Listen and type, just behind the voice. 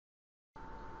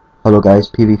Hello guys,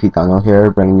 PvP Daniel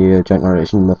here, bringing you a joint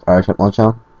narration with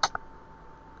IrishHitmonchan.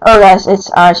 Hello guys,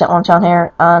 it's IrishHitmonchan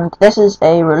here, and this is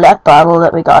a roulette battle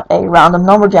that we got a random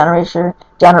number generator,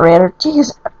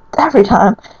 jeez, every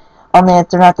time, on the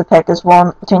internet to pick us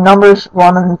one, between numbers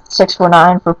 1 and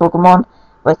 649 for Pokemon,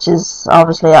 which is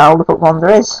obviously all the Pokemon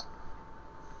there is.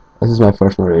 This is my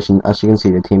first narration. As you can see,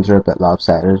 the teams are a bit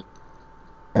lopsided.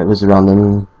 It was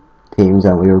random teams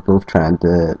and we were both trying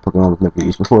to Pokemon we've never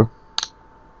used before.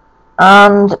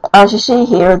 And as you see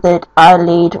here, that I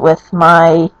lead with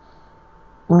my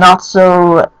not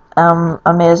so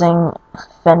amazing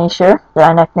finisher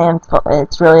that I nicknamed, but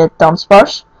it's really a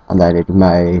Dunsparce. And I did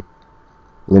my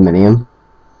Luminium.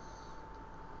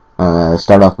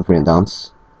 Start off with Rain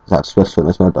Dance. That Swift Swim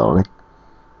is my ability.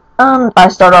 And I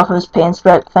start off with Pain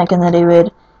Split, thinking that he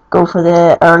would go for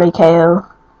the early KO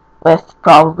with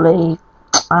probably,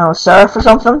 I don't know, Surf or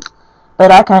something. But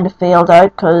I kind of failed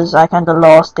out because I kind of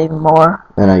lost even more.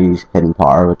 Then I use Hidden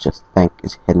Power, which I think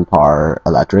is Hidden Power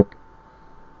Electric.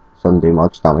 Doesn't do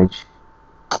much damage.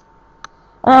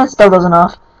 It still does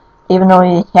enough, even though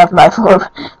you have Life Orb.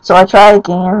 So I try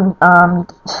again,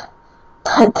 and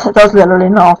it does literally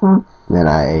nothing. And then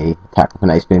I attack with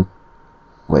an Ice Beam,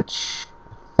 which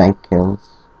I think kills.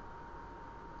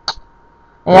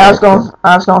 Yeah,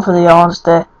 I was going for the yawns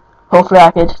to hopefully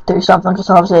I could do something, because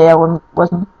obviously I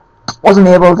wasn't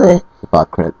able to.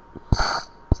 Bad crit.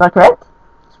 Is that correct?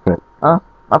 It's crit. Oh,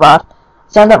 my bad.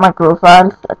 Send out my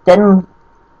Growfile.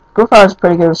 Growfile is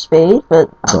pretty good with speed, but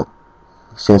So,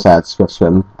 since I had Swift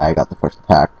Swim, I got the first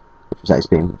attack, which was Ice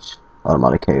Beam, which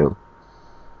automatic KO.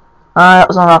 that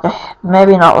was unlucky.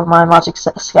 Maybe not with my Magic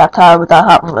Scat Tower would that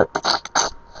happen, but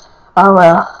oh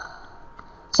well.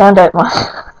 Send out my.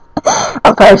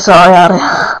 I'm very sorry, Addy.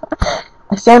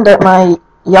 I send out my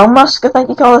Young Musk, I think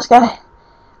you call this guy,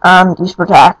 and use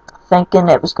Protect, thinking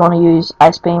it was going to use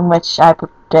Ice Beam, which I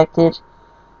predicted,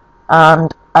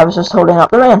 and I was just holding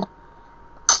up the rain,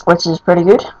 which is pretty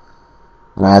good.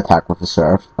 And I attack with the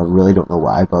Surf. I really don't know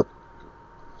why, but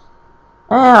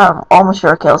Yeah, I'm almost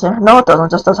sure it kills here. No, it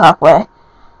doesn't, just does halfway.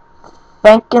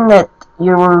 Thinking that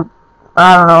you were,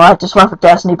 I don't know, I just went for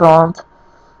Destiny Bond.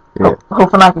 yeah.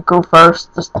 Hoping I could go first.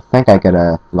 I think I get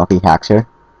a lucky hacks here.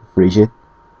 Freeze you.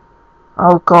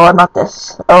 Oh god, not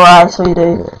this. Oh aye, so you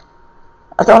do. Yeah.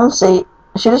 I don't see.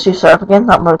 I should just use Surf again,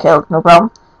 that would have killed, no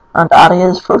problem. And Addy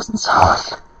is frozen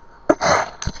solid.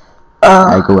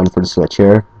 I go in for the switch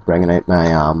here, bringing out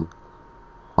my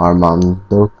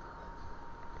Armando.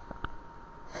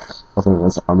 I think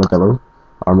it's Armadillo.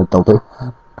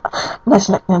 Nice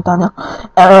nickname, Daniel.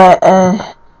 Anyway,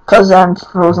 because I'm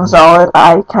frozen solid,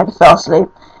 I kind of fell asleep.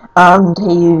 And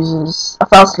I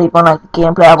fell asleep on like the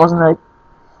gameplay.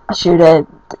 I should have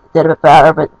did a bit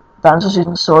better, but Dan's just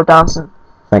using sword dancing.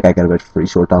 I think I get about 3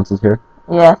 short dances here.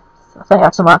 Yeah, I think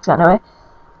that's the max anyway.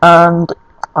 And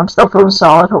I'm still frozen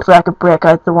solid. Hopefully I could break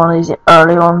out the one of these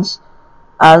early ones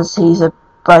as he's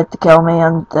about to kill me,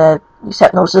 and use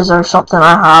Hypnosis or something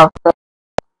I have that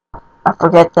I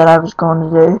forget that I was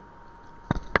going to do.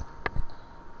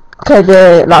 Okay,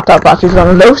 the laptop battery's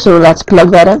running low, so let's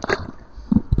plug that in.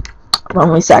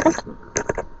 1 wee second.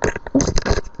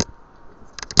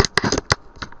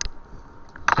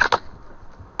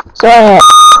 So,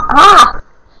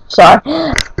 sorry.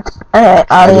 Anyway,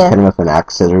 I just hit him with an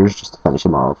axe scissors just to finish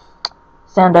him off.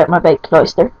 Send out my big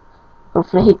Cloyster.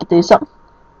 Hopefully he could do something.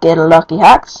 Get a lucky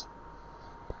hacks.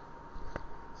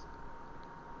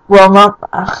 Well, not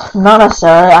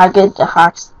necessarily. I get the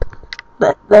hacks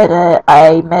that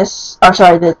I miss, or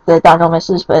sorry, that Daniel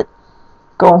misses, but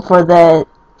going for the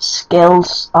skill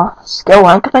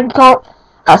rank, I think you call it.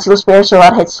 Icicle Spear, so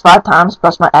that hits 5 times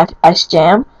plus my Ice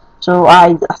Gem. So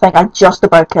I think I just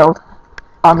about killed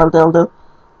Armadillo.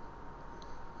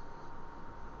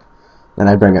 Then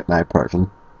I bring out my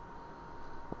Persian.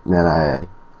 And then I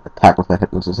attack with a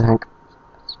Hypnosis, I think.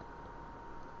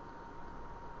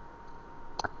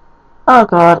 Oh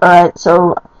god, alright,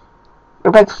 so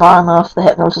you're a big fan of the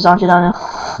Hypnosis, aren't you, Daniel?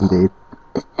 Indeed.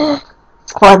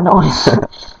 It's quite annoying.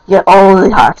 You get all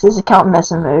the hacks, you can't miss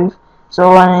a move.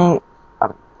 So when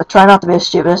I try not to be as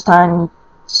stupid this time,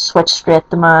 switch straight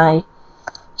to my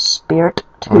Spirit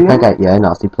 2. I think I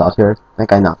nasty plot here. I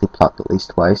think I nasty plot at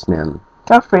least twice, and then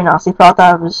Got a free nasty plot,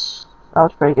 that was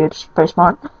pretty good, pretty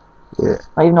smart. yeah.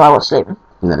 Even though I was sleeping.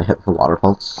 And then I hit the water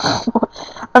pulse.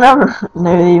 I never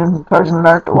knew even Persian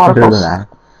learned the water pulse.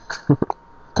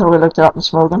 Totally looked it up and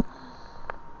smoking.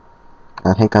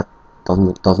 I think that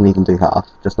doesn't even do half,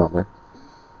 just number.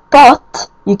 But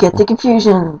you get the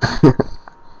confusion.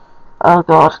 Oh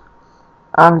god.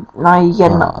 And now you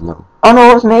get no. Oh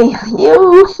no, it was me.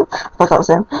 You. I thought that was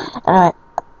him. Anyway,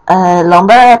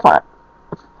 lumber.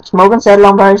 Smoking said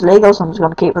lumber is legal, so I'm just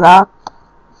going to keep with that.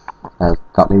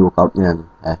 Got me woke up and then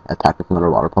attacked with another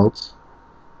water pulse.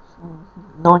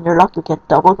 Knowing your luck, you get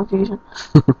double confusion.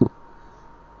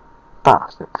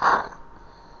 Bastard.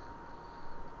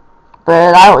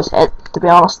 But I always hit, to be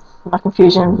honest. My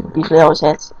confusion usually always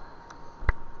hits.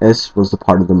 This was the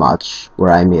part of the match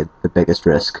where I made the biggest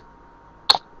risk.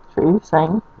 True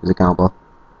thing. As a gamble.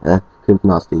 Could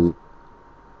nasty.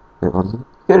 What was it?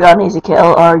 Could have got an easy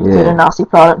kill, or you could have nasty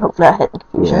product and hopefully I hit in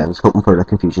confusion. Yeah, I was hoping for the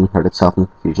confusion, hurt itself in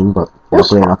confusion, but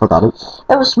luckily enough I got it.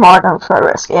 It was smart and for a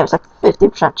risky. It was like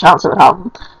 50% chance of it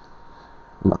happening.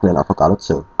 Luckily enough I got it,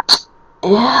 so.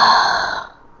 Yeah.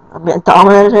 I'm getting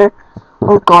dominated here.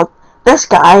 Oh god. This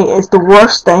guy is the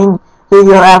worst thing that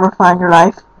you'll ever find in your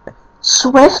life.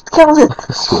 Swift kills it.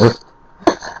 Swift.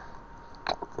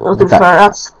 To be fair,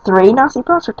 that's 3 nasty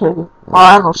procs or 2. Or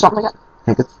I don't know, something like that. I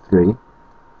think it's 3.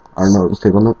 Or no, it was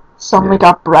 2 on it. Suddenly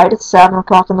got bright at 7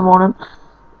 o'clock in the morning.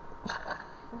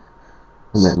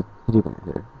 And then, what do you want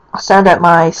here? I sent out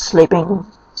my sleeping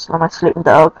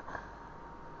dog.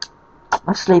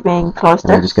 My sleeping cloister.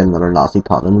 And I just get another nasty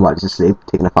pot in while he's asleep,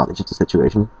 taking advantage of the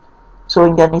situation. So we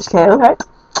can get these KO, right?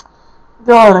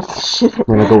 God, shit.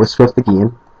 Then I go with Swift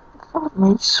again. Fuck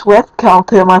me, Swift killed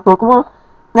 2 of my Pokemon.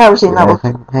 Never seen that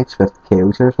before. I think Swift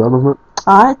KOs her as well, doesn't it?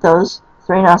 Ah, it does.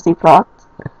 3 nasty procs.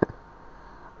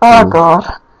 Oh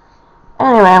god.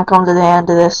 Anyway, I'm coming to the end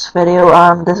of this video,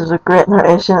 and this was a great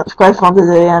narration. It was quite fun to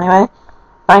do anyway.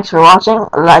 Thanks for watching.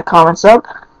 Like, comment, sub.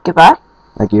 Goodbye.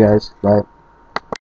 Thank you guys. Bye.